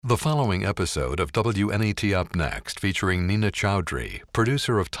The following episode of WNET Up Next, featuring Nina Chowdhury,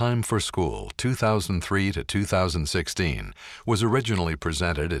 producer of Time for School 2003 to 2016, was originally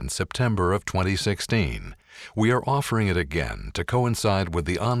presented in September of 2016. We are offering it again to coincide with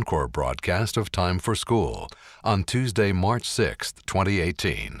the encore broadcast of Time for School on Tuesday, March 6,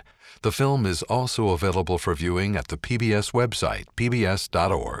 2018. The film is also available for viewing at the PBS website,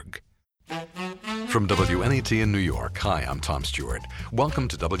 pbs.org. From WNET in New York, hi, I'm Tom Stewart. Welcome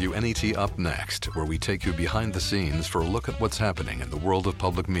to WNET Up Next, where we take you behind the scenes for a look at what's happening in the world of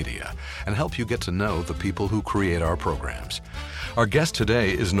public media and help you get to know the people who create our programs. Our guest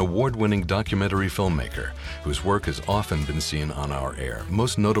today is an award-winning documentary filmmaker whose work has often been seen on our air,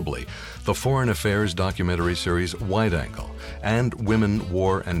 most notably the Foreign Affairs documentary series Wide Angle and Women,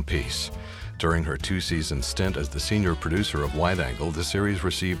 War, and Peace. During her two-season stint as the senior producer of Wide Angle, the series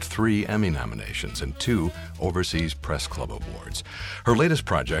received 3 Emmy nominations and 2 Overseas Press Club Awards. Her latest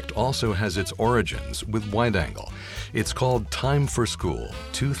project also has its origins with Wide Angle. It's called Time for School,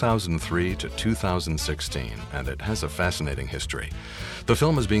 2003 to 2016, and it has a fascinating history. The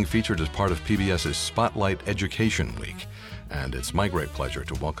film is being featured as part of PBS's Spotlight Education Week. And it's my great pleasure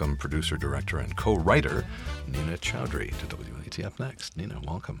to welcome producer, director, and co-writer Nina Chowdhury to WNET Up Next. Nina,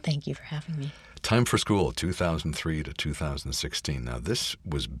 welcome. Thank you for having me. Time for School, 2003 to 2016. Now, this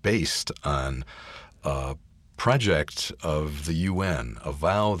was based on a project of the UN, a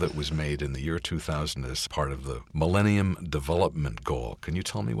vow that was made in the year 2000 as part of the Millennium Development Goal. Can you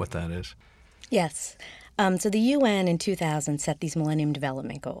tell me what that is? Yes. So the UN in 2000 set these Millennium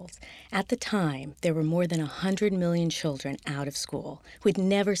Development Goals. At the time, there were more than 100 million children out of school who had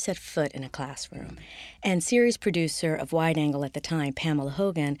never set foot in a classroom. And series producer of Wide Angle at the time, Pamela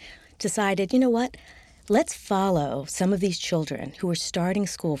Hogan, decided, you know what? Let's follow some of these children who are starting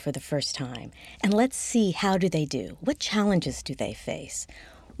school for the first time, and let's see how do they do. What challenges do they face?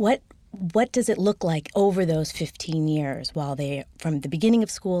 What does it look like over those 15 years while they, from the beginning of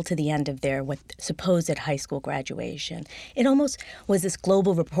school to the end of their supposed high school graduation? It almost was this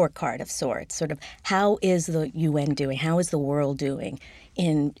global report card of sorts, sort of how is the UN doing, how is the world doing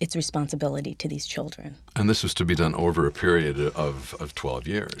in its responsibility to these children. And this was to be done over a period of 12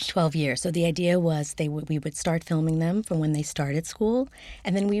 years. 12 years. So the idea was we would start filming them from when they started school,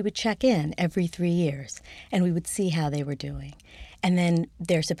 and then we would check in every 3 years, and we would see how they were doing. And then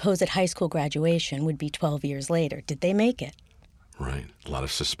their supposed high school graduation would be 12 years later. Did they make it? Right. A lot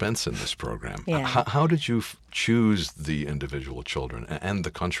of suspense in this program. Yeah. How did you choose the individual children and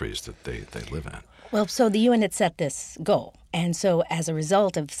the countries that they live in? Well, so the UN had set this goal. And so as a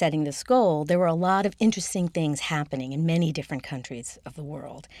result of setting this goal, there were a lot of interesting things happening in many different countries of the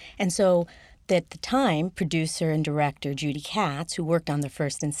world. And so at the time, producer and director Judy Katz, who worked on the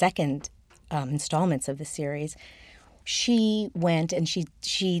first and second installments of the series, she went and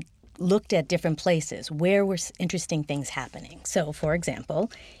she looked at different places where were interesting things happening. So, for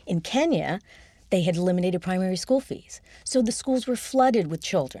example, in Kenya, they had eliminated primary school fees. So the schools were flooded with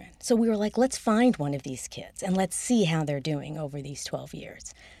children. So we were like, let's find one of these kids and let's see how they're doing over these 12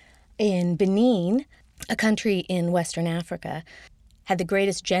 years. In Benin, a country in Western Africa, had the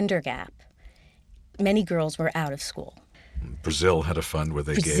greatest gender gap. Many girls were out of school. Brazil had a fund where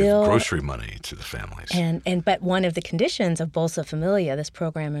they gave grocery money to the families. But one of the conditions of Bolsa Familia, this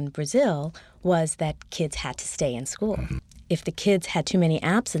program in Brazil, was that kids had to stay in school. Mm-hmm. If the kids had too many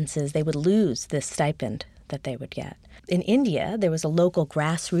absences, they would lose this stipend that they would get. In India, there was a local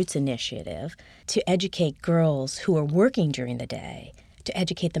grassroots initiative to educate girls who were working during the day, to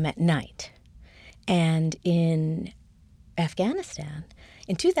educate them at night. And in Afghanistan,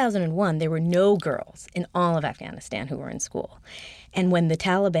 in 2001, there were no girls in all of Afghanistan who were in school. And when the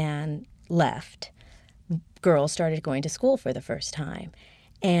Taliban left, girls started going to school for the first time.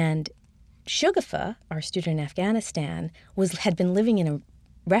 And Shugafa, our student in Afghanistan, had been living in a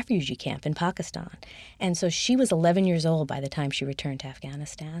refugee camp in Pakistan. And so she was 11 years old by the time she returned to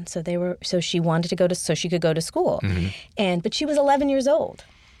Afghanistan. So she wanted to so she could go to school. Mm-hmm. But she was 11 years old.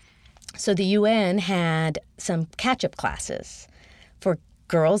 So the UN had some catch-up classes for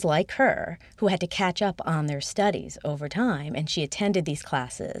girls like her who had to catch up on their studies over time, and she attended these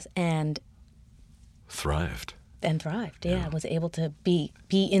classes and thrived. Yeah. Was able to be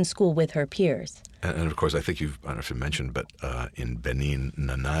in school with her peers. And of course, I don't know if you mentioned, but in Benin,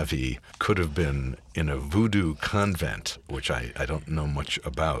 Nanavi could have been in a voodoo convent, which I don't know much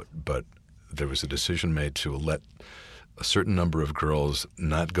about, but there was a decision made to let a certain number of girls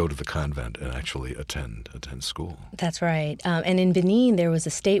not go to the convent and actually attend school. That's right. And in Benin, there was a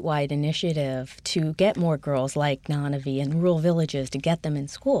statewide initiative to get more girls like Nanavi in rural villages to get them in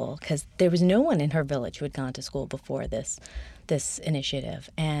school, because there was no one in her village who had gone to school before this this initiative.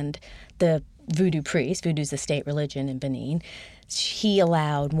 And the voodoo priest, voodoo's the state religion in Benin, he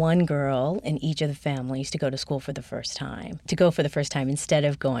allowed one girl in each of the families to go to school for the first time, instead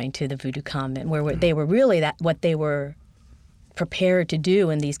of going to the voodoo convent, where they were really what they were prepared to do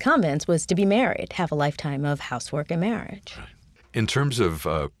in these convents was to be married, have a lifetime of housework and marriage. Right. In terms of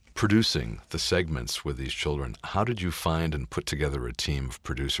producing the segments with these children, how did you find and put together a team of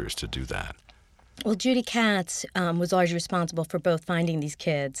producers to do that? Well, Judy Katz was largely responsible for both finding these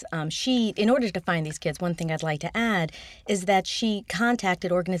kids. In order to find these kids, one thing I'd like to add is that she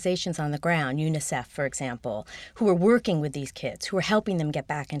contacted organizations on the ground, UNICEF, for example, who were working with these kids, who were helping them get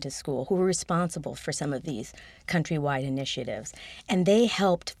back into school, who were responsible for some of these countrywide initiatives. And they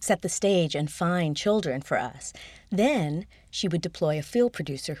helped set the stage and find children for us. Then she would deploy a field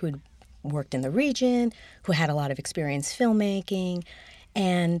producer who'd worked in the region, who had a lot of experience filmmaking,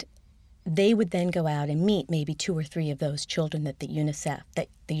 and they would then go out and meet maybe 2 or 3 of those children that the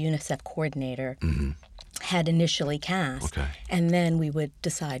UNICEF coordinator had initially cast. Okay. And then we would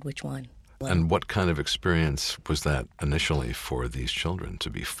decide which one. And what kind of experience was that initially for these children to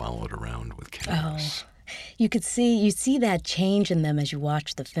be followed around with cameras? You see that change in them as you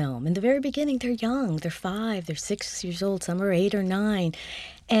watch the film. In the very beginning, they're young. They're 5, they're 6 years old, some are 8 or 9.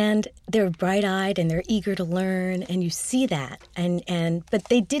 And they're bright-eyed and they're eager to learn, and you see that. But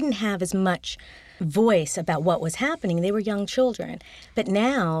they didn't have as much voice about what was happening. They were young children. But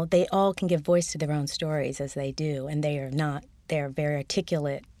now they all can give voice to their own stories as they do, and they're very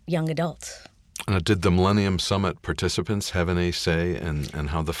articulate young adults. Did the Millennium Summit participants have any say in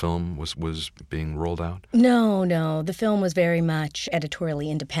how the film was being rolled out? No. The film was very much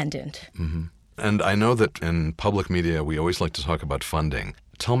editorially independent. Mm-hmm. And I know that in public media, we always like to talk about funding.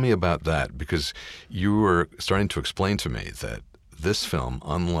 Tell me about that, because you were starting to explain to me that this film,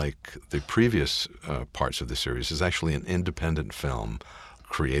 unlike the previous parts of the series, is actually an independent film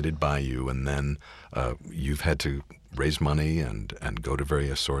created by you, and then you've had to raise money and go to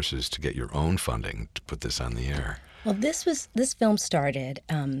various sources to get your own funding to put this on the air. Well, this film started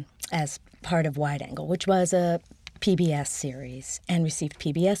as part of Wide Angle, which was a PBS series, and received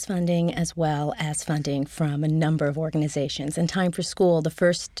PBS funding as well as funding from a number of organizations. And Time for School, the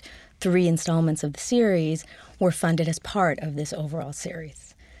first 3 installments of the series, were funded as part of this overall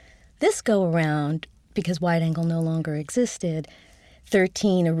series. This go-around, because Wide Angle no longer existed,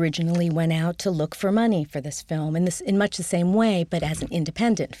 13 originally went out to look for money for this film in much the same way, but as an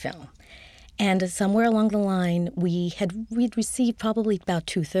independent film. And somewhere along the line, we'd received probably about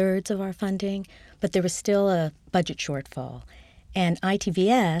 2/3 of our funding, but there was still a budget shortfall. And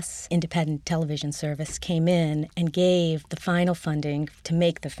ITVS, Independent Television Service, came in and gave the final funding to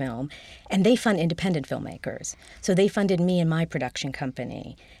make the film, and they fund independent filmmakers. So they funded me and my production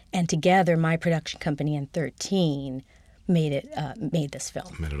company, and together my production company and 13 made this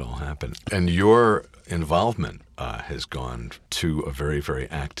film. Made it all happen. And your involvement has gone to a very, very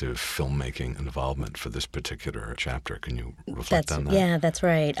active filmmaking involvement for this particular chapter. Can you reflect on that? Yeah, that's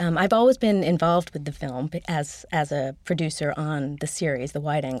right. I've always been involved with the film as a producer on the series, the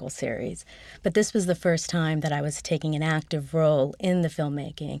Wide Angle series. But this was the first time that I was taking an active role in the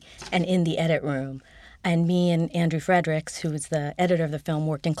filmmaking and in the edit room. And me and Andrew Fredericks, who was the editor of the film,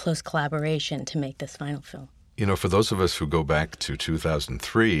 worked in close collaboration to make this final film. You know, for those of us who go back to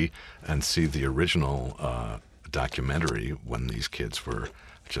 2003 and see the original documentary when these kids were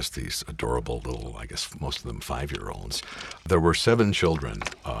just these adorable little, I guess most of them 5-year-olds, there were 7 children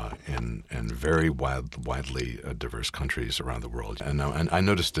in very widely diverse countries around the world. And I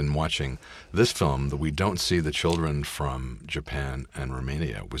noticed in watching this film that we don't see the children from Japan and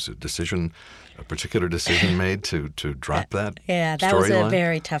Romania. Was a particular decision made to drop that? Yeah, that was a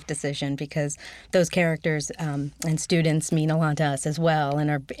very tough decision, because those characters and students mean a lot to us as well and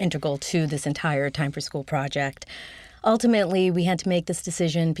are integral to this entire Time for School project. Ultimately, we had to make this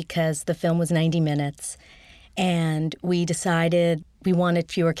decision because the film was 90 minutes, and we decided we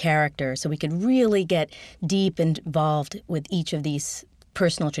wanted fewer characters so we could really get deep involved with each of these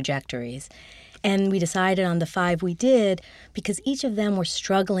personal trajectories. And we decided on the 5 we did because each of them were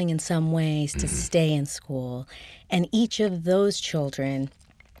struggling in some ways to stay in school. And each of those children,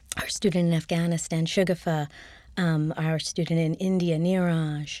 our student in Afghanistan, Shugafa, our student in India,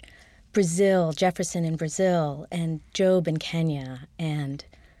 Niraj, Brazil, Jefferson in Brazil, and Job in Kenya, and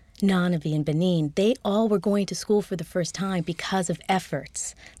Nanavi in Benin, they all were going to school for the first time because of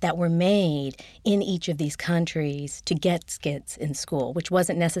efforts that were made in each of these countries to get kids in school, which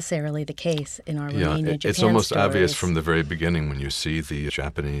wasn't necessarily the case in our Romania, Japan it's almost stories. Obvious from the very beginning when you see the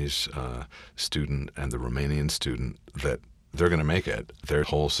Japanese student and the Romanian student that they're going to make it. Their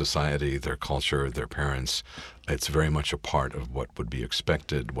whole society, their culture, their parents, it's very much a part of what would be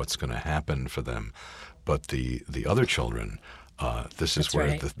expected, what's going to happen for them. But the other children, this is That's where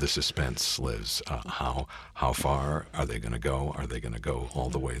right. the suspense lives. How far are they going to go? Are they going to go all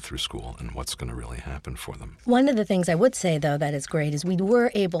the way through school? And what's going to really happen for them? One of the things I would say, though, that is great is we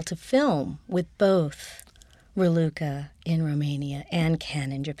were able to film with both Raluca in Romania and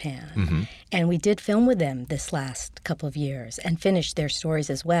Ken in Japan. And we did film with them this last couple of years and finished their stories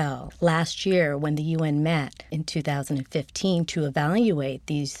as well. Last year, when the UN met in 2015 to evaluate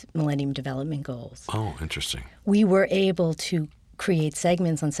these Millennium Development Goals, Oh, interesting. we were able to create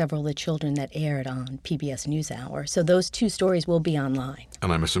segments on several of the children that aired on PBS NewsHour. So those two stories will be online.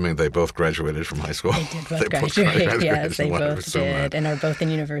 And I'm assuming they both graduated from high school. They did both graduate. Yes, they both did, and are both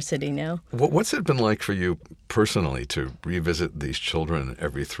in university now. What's it been like for you personally to revisit these children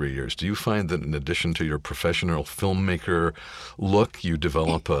every 3 years? Do you find that in addition to your professional filmmaker look, you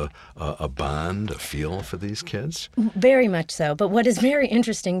develop a bond, a feel for these kids? Very much so. But what is very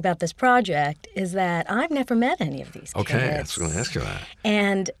interesting about this project is that I've never met any of these Okay, kids. I was going to ask you that.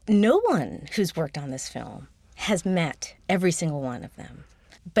 And no one who's worked on this film has met every single one of them.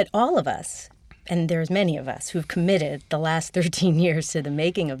 But all of us, and there's many of us who've committed the last 13 years to the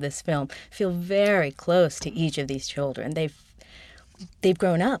making of this film, feel very close to each of these children. They've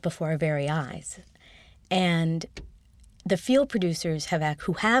grown up before our very eyes. And the field producers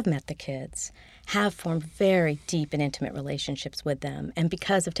who have met the kids have formed very deep and intimate relationships with them. And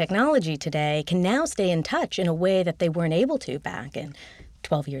because of technology today, can now stay in touch in a way that they weren't able to back in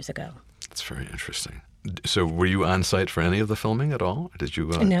 12 years ago. That's very interesting. So were you on site for any of the filming at all? Did you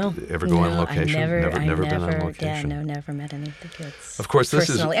No, ever go on no, location? I Never been on location? Yeah, no, never met any of the kids. Of course, this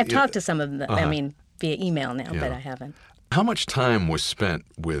is- personally. I've talked to some of them, Uh-huh. via email now, but Yeah. I haven't. How much time was spent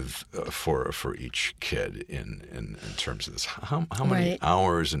with for each kid in terms of this? How many Right.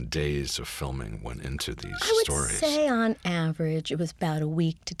 hours and days of filming went into these I would stories? say on average it was about a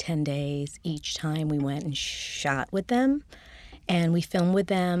week to 10 days each time we went and shot with them. And we filmed with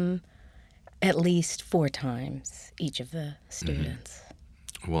them at least 4 times, each of the students.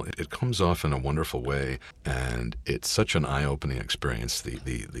 Well, it comes off in a wonderful way, and it's such an eye-opening experience,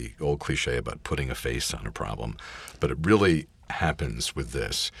 the old cliche about putting a face on a problem. But it really happens with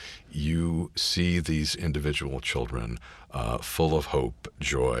this. You see these individual children full of hope,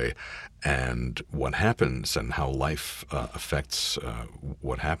 joy, and what happens and how life affects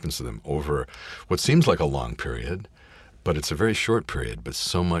what happens to them over what seems like a long period. But it's a very short period, but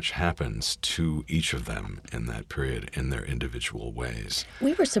so much happens to each of them in that period in their individual ways.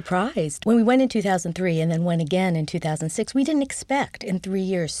 We were surprised. When we went in 2003 and then went again in 2006, we didn't expect in 3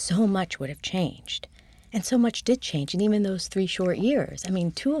 years so much would have changed. And so much did change in even those 3 short years. I mean,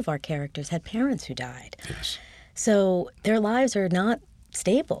 2 of our characters had parents who died. Yes. So their lives are not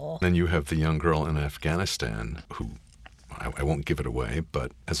stable. Then you have the young girl in Afghanistan who, I won't give it away,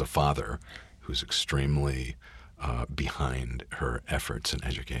 but as a father who's extremely behind her efforts in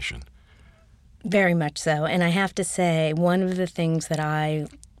education. Very much so. And I have to say, one of the things that I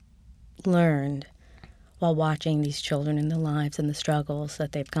learned while watching these children and the lives and the struggles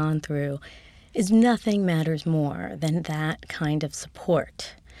that they've gone through is nothing matters more than that kind of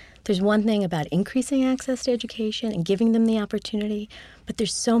support. There's one thing about increasing access to education and giving them the opportunity, but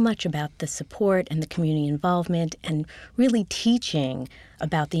there's so much about the support and the community involvement and really teaching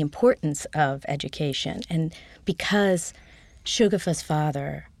about the importance of education. And because Shugafa's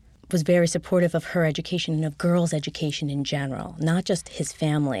father was very supportive of her education and of girls' education in general, not just his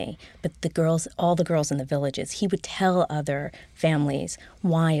family, but the girls, all the girls in the villages. He would tell other families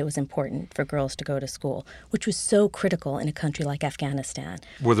why it was important for girls to go to school, which was so critical in a country like Afghanistan.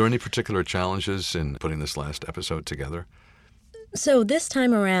 Were there any particular challenges in putting this last episode together? So this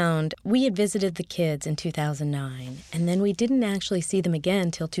time around, we had visited the kids in 2009, and then we didn't actually see them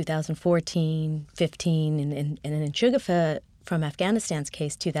again till 2014, 15, and in Shugafa, from Afghanistan's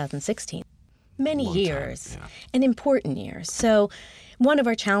case, 2016. Many Long time, years, yeah. and important years. So one of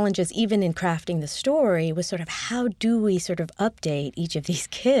our challenges, even in crafting the story, was sort of how do we sort of update each of these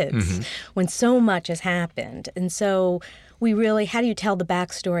kids when so much has happened? And so we really, how do you tell the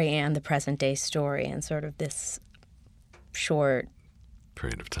backstory and the present day story in sort of this short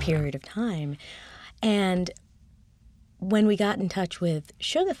period of time? And when we got in touch with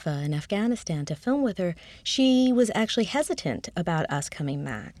Shugafa in Afghanistan to film with her, she was actually hesitant about us coming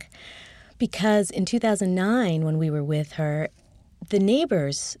back. Because in 2009, when we were with her, the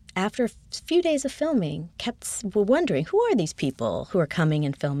neighbors, after a few days of filming, were wondering, who are these people who are coming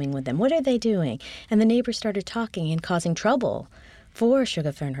and filming with them? What are they doing? And the neighbors started talking and causing trouble for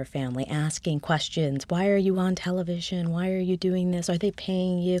Shugafar and her family, asking questions. Why are you on television? Why are you doing this? Are they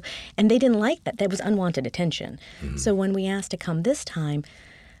paying you? And they didn't like that. That was unwanted attention. So when we asked to come this time,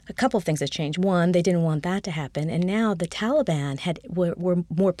 a couple of things have changed. One, they didn't want that to happen. And now the Taliban were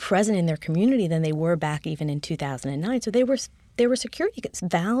more present in their community than they were back even in 2009. So there were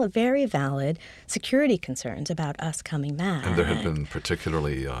very valid security concerns about us coming back. And there had been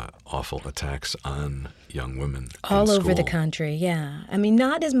particularly awful attacks on young women all in over the school. country, yeah. I mean,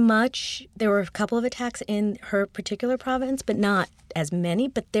 not as much. There were a couple of attacks in her particular province, but not as many.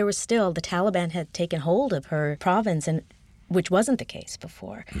 But there was still, the Taliban had taken hold of her province, and which wasn't the case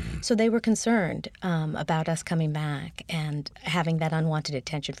before. So they were concerned about us coming back and having that unwanted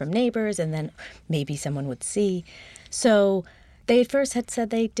attention from neighbors, and then maybe someone would see. So they at first had said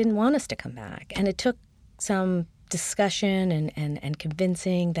they didn't want us to come back, and it took some discussion and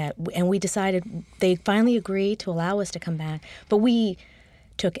convincing and we decided, they finally agreed to allow us to come back, but we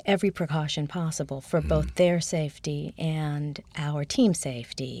took every precaution possible for both their safety and our team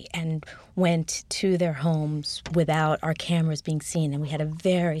safety, and went to their homes without our cameras being seen. And we had a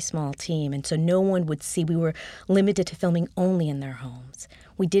very small team, and so no one would see. We were limited to filming only in their homes.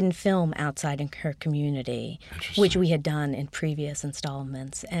 We didn't film outside in her community, which we had done in previous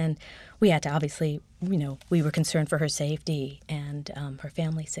installments. And we had to obviously, we were concerned for her safety and her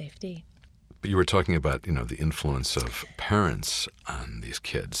family's safety. But you were talking about, the influence of parents on these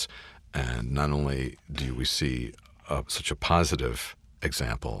kids. And not only do we see such a positive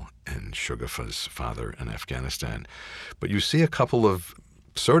example in Shugafar's father in Afghanistan, but you see a couple of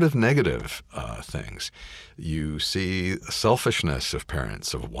sort of negative things. You see selfishness of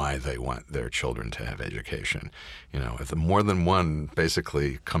parents of why they want their children to have education. If more than one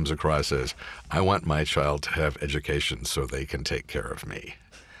basically comes across as, I want my child to have education so they can take care of me.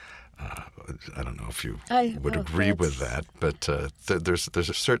 I don't know if you would agree with that, but there's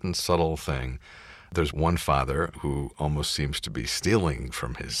a certain subtle thing. There's one father who almost seems to be stealing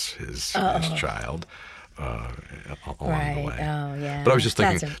from his child along the way. Oh, yeah. But I was just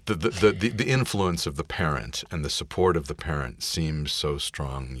thinking the influence of the parent and the support of the parent seems so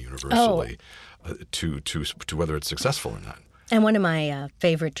strong universally to whether it's successful or not. And one of my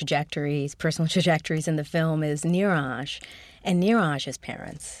favorite personal trajectories in the film is Neeraj. And Neeraj's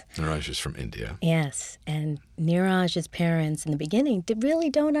parents. Neeraj is from India. Yes, and Neeraj's parents in the beginning really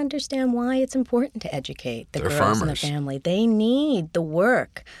don't understand why it's important to educate the girls in the family. They need the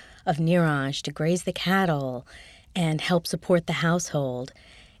work of Neeraj to graze the cattle and help support the household.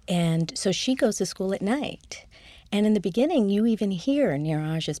 And so she goes to school at night. And in the beginning, you even hear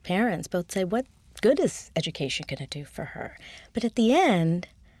Neeraj's parents both say, what good is education going to do for her? But at the end,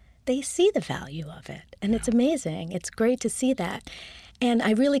 they see the value of it, and it's amazing. It's great to see that. And I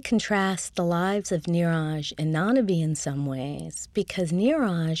really contrast the lives of Neeraj and Nanavi in some ways, because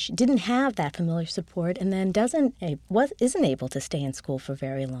Neeraj didn't have that familiar support and then isn't able to stay in school for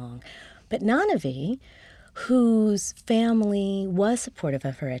very long. But Nanavi, whose family was supportive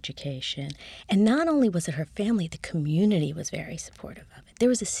of her education, and not only was it her family, the community was very supportive of it. There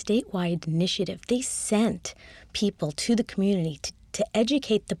was a statewide initiative. They sent people to the community to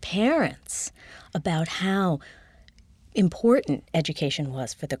educate the parents about how important education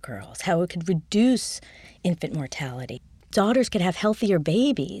was for the girls, how it could reduce infant mortality. Daughters could have healthier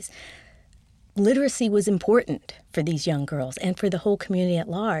babies. Literacy was important for these young girls and for the whole community at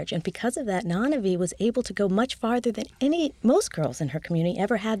large. And because of that, Nanavi was able to go much farther than most girls in her community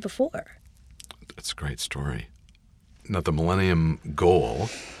ever had before. That's a great story. Now, the Millennium Goal,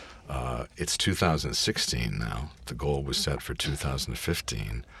 it's 2016 now. The goal was set for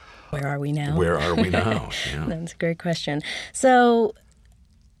 2015. Where are we now? Yeah. That's a great question. So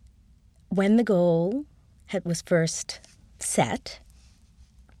when the goal was first set,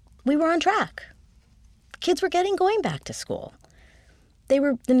 we were on track. Kids were going back to school.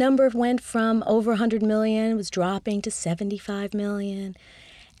 The number went from over 100 million, was dropping to 75 million.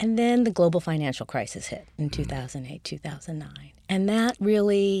 And then the global financial crisis hit in 2008, 2009. And that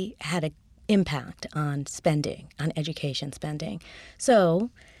really had an impact on spending, on education spending. So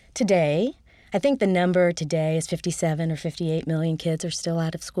today, I think the number today is 57 or 58 million kids are still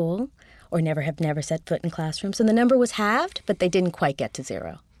out of school or have never set foot in classrooms. So the number was halved, but they didn't quite get to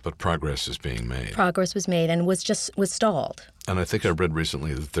zero. But progress is being made. Progress was made and was stalled. And I think I read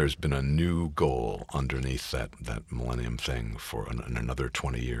recently that there's been a new goal underneath that millennium thing for another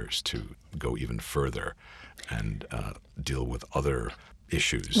 20 years to go even further and deal with other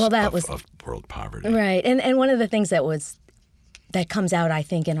issues of world poverty. Right. And one of the things that comes out, I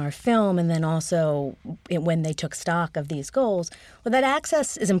think, in our film, and then also when they took stock of these goals, well, that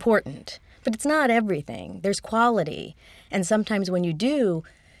access is important. But it's not everything. There's quality. And sometimes when you do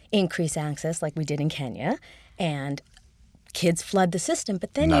increase access, like we did in Kenya, and kids flood the system,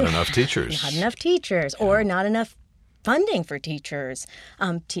 but then not enough teachers. Not enough teachers, or not enough funding for teachers,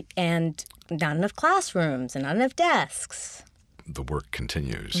 and not enough classrooms, and not enough desks. The work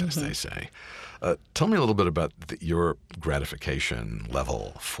continues, as they say. Tell me a little bit about your gratification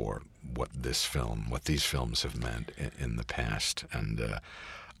level for what these films have meant in the past. And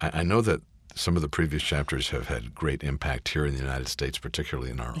I know that some of the previous chapters have had great impact here in the United States,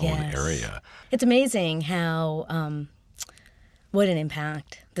 particularly in our own area. It's amazing how what an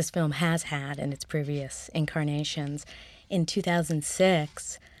impact this film has had in its previous incarnations. In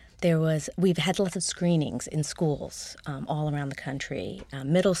 2006, we've had lots of screenings in schools all around the country,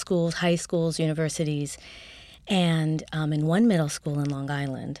 middle schools, high schools, universities, and in one middle school in Long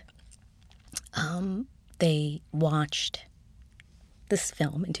Island, they watched this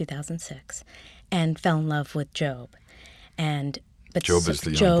film in 2006 and fell in love with Job. Job is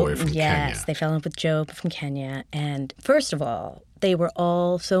the young boy from Kenya. Yes, they fell in love with Job from Kenya. And first of all, they were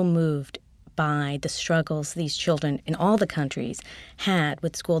all so moved by the struggles these children in all the countries had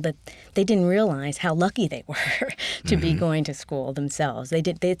with school that they didn't realize how lucky they were to be going to school themselves.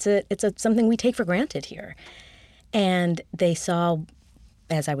 It's something we take for granted here. And they saw,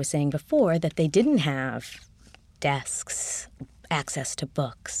 as I was saying before, that they didn't have desks, access to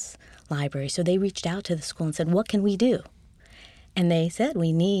books, libraries. So they reached out to the school and said, what can we do? And they said,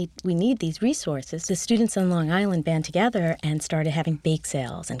 we need these resources. The students on Long Island band together and started having bake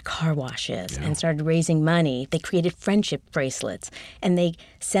sales and car washes and started raising money. They created friendship bracelets. And they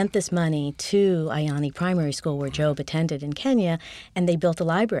sent this money to Ayani Primary School, where Job attended in Kenya, and they built a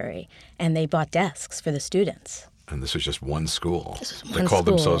library. And they bought desks for the students. And this was just one school. They called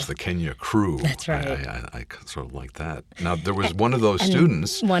themselves the Kenya Crew. That's right. I sort of like that. Now, there was one of those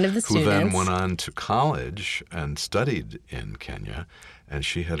students who then went on to college and studied in Kenya, and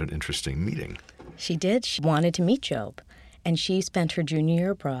she had an interesting meeting. She did. She wanted to meet Job, and she spent her junior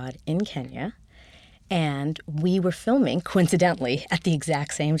year abroad in Kenya, and we were filming, coincidentally, at the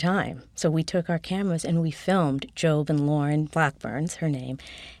exact same time. So we took our cameras and we filmed Job and Lauren Blackburn's her name,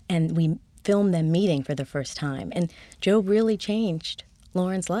 and we filmed them meeting for the first time. And Job really changed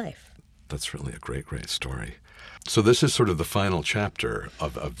Lauren's life. That's really a great, great story. So this is sort of the final chapter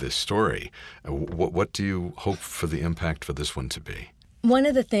of this story. What do you hope for the impact for this one to be? One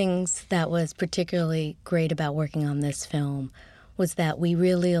of the things that was particularly great about working on this film was that we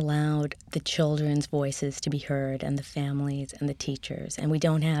really allowed the children's voices to be heard, and the families and the teachers. And we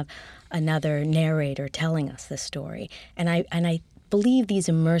don't have another narrator telling us the story. And I believe these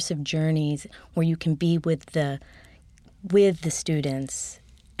immersive journeys where you can be with the students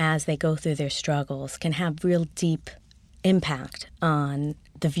as they go through their struggles can have real deep impact on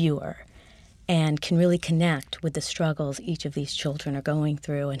the viewer and can really connect with the struggles each of these children are going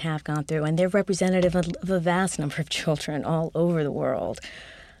through and have gone through. And they're representative of a vast number of children all over the world.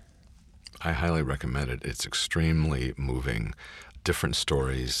 I highly recommend it. It's extremely moving. Different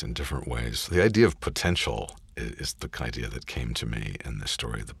stories in different ways. The idea of potential is the idea that came to me in this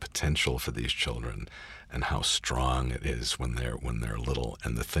story, the potential for these children and how strong it is when they're little,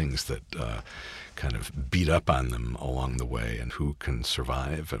 and the things that kind of beat up on them along the way, and who can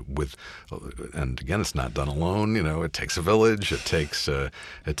survive and again, it's not done alone. It takes a village, it takes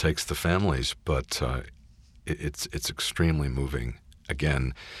the families, but it's extremely moving.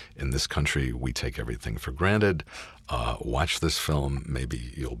 Again, in this country, we take everything for granted. Watch this film.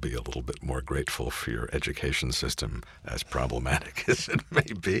 Maybe you'll be a little bit more grateful for your education system, as problematic as it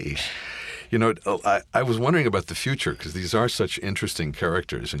may be. I was wondering about the future, because these are such interesting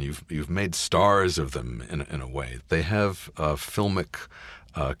characters, and you've made stars of them in a way. They have filmic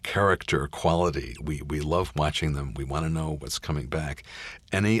character quality. We love watching them. We want to know what's coming back.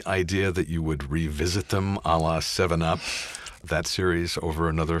 Any idea that you would revisit them a la 7 Up? That series over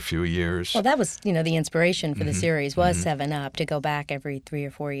another few years? Well, that was, the inspiration for the series was 7 Up, to go back every 3 or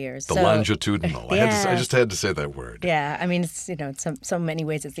 4 years. The longitudinal. Yeah. I just had to say that word. Yeah, I mean, it's in so many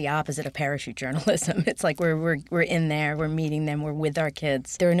ways it's the opposite of parachute journalism. It's like we're in there, we're meeting them, we're with our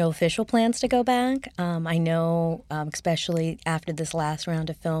kids. There are no official plans to go back. I know, especially after this last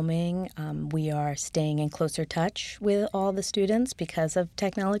round of filming, we are staying in closer touch with all the students because of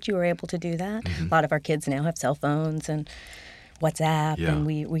technology. We're able to do that. A lot of our kids now have cell phones and WhatsApp, and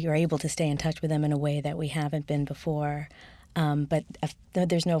we are able to stay in touch with them in a way that we haven't been before. But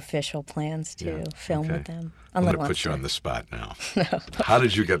there's no official plans to film with them. I'm going to put you on the spot now. No. How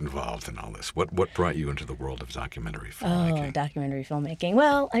did you get involved in all this? What brought you into the world of documentary filmmaking? Oh, documentary filmmaking.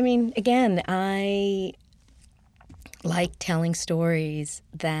 Well, I mean, again, I like telling stories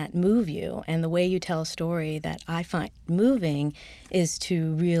that move you. And the way you tell a story that I find moving is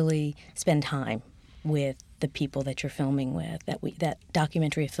to really spend time with the people that you're filming with, that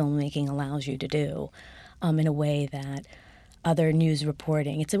documentary filmmaking allows you to do, in a way that other news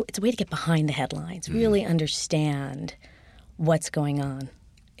reporting, it's a way to get behind the headlines, really understand what's going on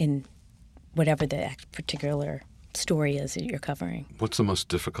in whatever the particular story is that you're covering. What's the most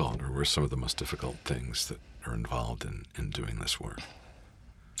difficult, or what are some of the most difficult things that are involved in doing this work?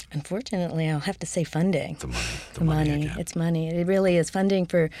 Unfortunately, I'll have to say funding. The money. The money. Again. It's money. It really is. Funding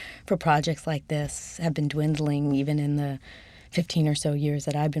for projects like this have been dwindling even in the 15 or so years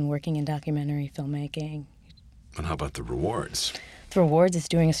that I've been working in documentary filmmaking. And how about the rewards? The rewards is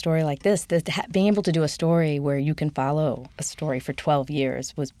doing a story like this. Being able to do a story where you can follow a story for 12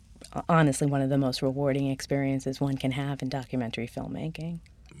 years was honestly one of the most rewarding experiences one can have in documentary filmmaking.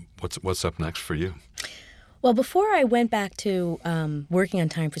 What's up next for you? Well, before I went back to working on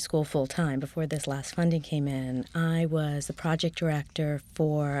Time for School full time, before this last funding came in, I was the project director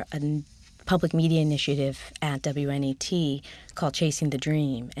for a public media initiative at WNET called Chasing the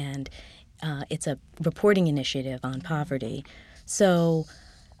Dream, and it's a reporting initiative on poverty. So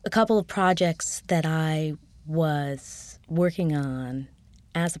a couple of projects that I was working on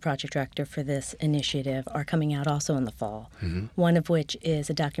as the project director for this initiative are coming out also in the fall. Mm-hmm. One of which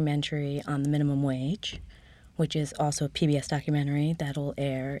is a documentary on the minimum wage, which is also a PBS documentary that'll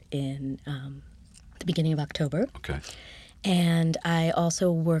air in the beginning of October. Okay. And I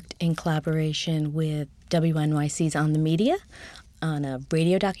also worked in collaboration with WNYC's On the Media on a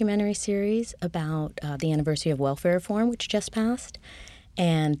radio documentary series about the anniversary of welfare reform, which just passed.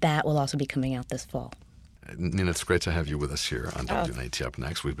 And that will also be coming out this fall. Nina, it's great to have you with us here on WNET Up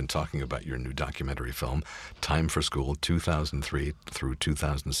Next. We've been talking about your new documentary film, Time for School, 2003 through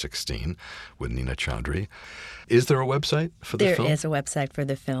 2016, with Nina Chaudry. Is there a website for the film? There is a website for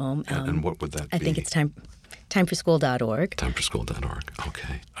the film. And what would that be? I think it's timeforschool.org. Timeforschool.org.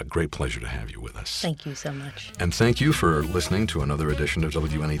 Okay. A great pleasure to have you with us. Thank you so much. And thank you for listening to another edition of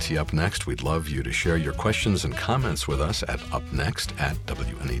WNET Up Next. We'd love you to share your questions and comments with us at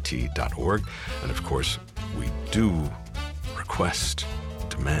upnext@wnet.org. And of course, we do request,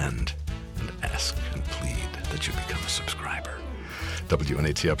 demand, and ask and plead that you become a subscriber.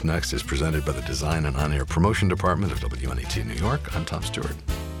 WNET Up Next is presented by the Design and On-Air Promotion Department of WNET New York. I'm Tom Stewart.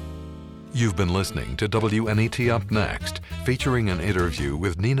 You've been listening to WNET Up Next, featuring an interview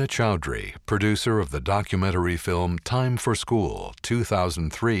with Nina Chaudry, producer of the documentary film Time for School,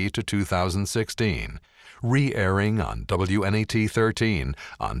 2003 to 2016, re-airing on WNET 13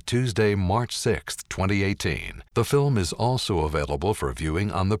 on Tuesday, March 6, 2018. The film is also available for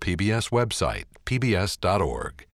viewing on the PBS website, pbs.org.